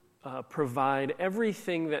would provide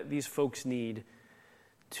everything that these folks need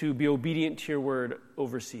to be obedient to your word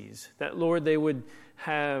overseas. That, Lord, they would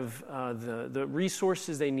have the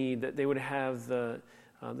resources they need, that they would have the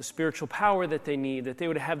spiritual power that they need, that they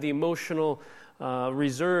would have the emotional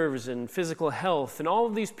reserves and physical health and all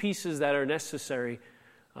of these pieces that are necessary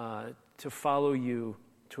to follow you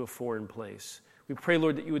to a foreign place. We pray,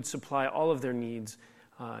 Lord, that you would supply all of their needs.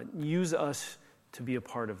 Use us to be a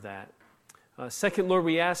part of that. Second, Lord,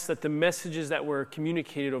 we ask that the messages that were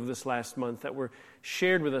communicated over this last month, that were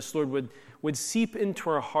shared with us, Lord, would seep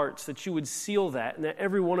into our hearts, that you would seal that, and that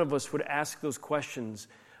every one of us would ask those questions.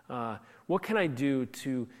 What can I do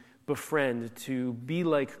to befriend, to be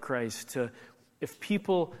like Christ, if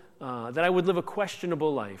people, that I would live a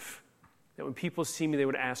questionable life, that when people see me, they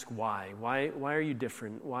would ask why. Why are you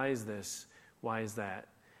different? Why is this? Why is that?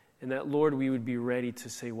 And that, Lord, we would be ready to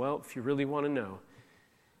say, well, if you really want to know,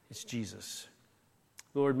 it's Jesus.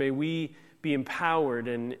 Lord, may we be empowered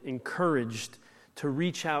and encouraged to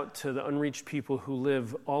reach out to the unreached people who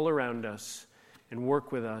live all around us and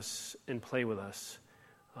work with us and play with us.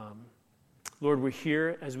 Lord, we're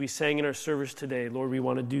here as we sang in our service today. Lord, we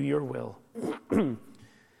want to do your will.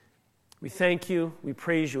 We thank you. We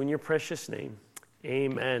praise you in your precious name.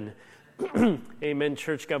 Amen. Amen,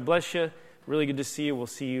 church. God bless you. Really good to see you. We'll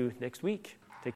see you next week.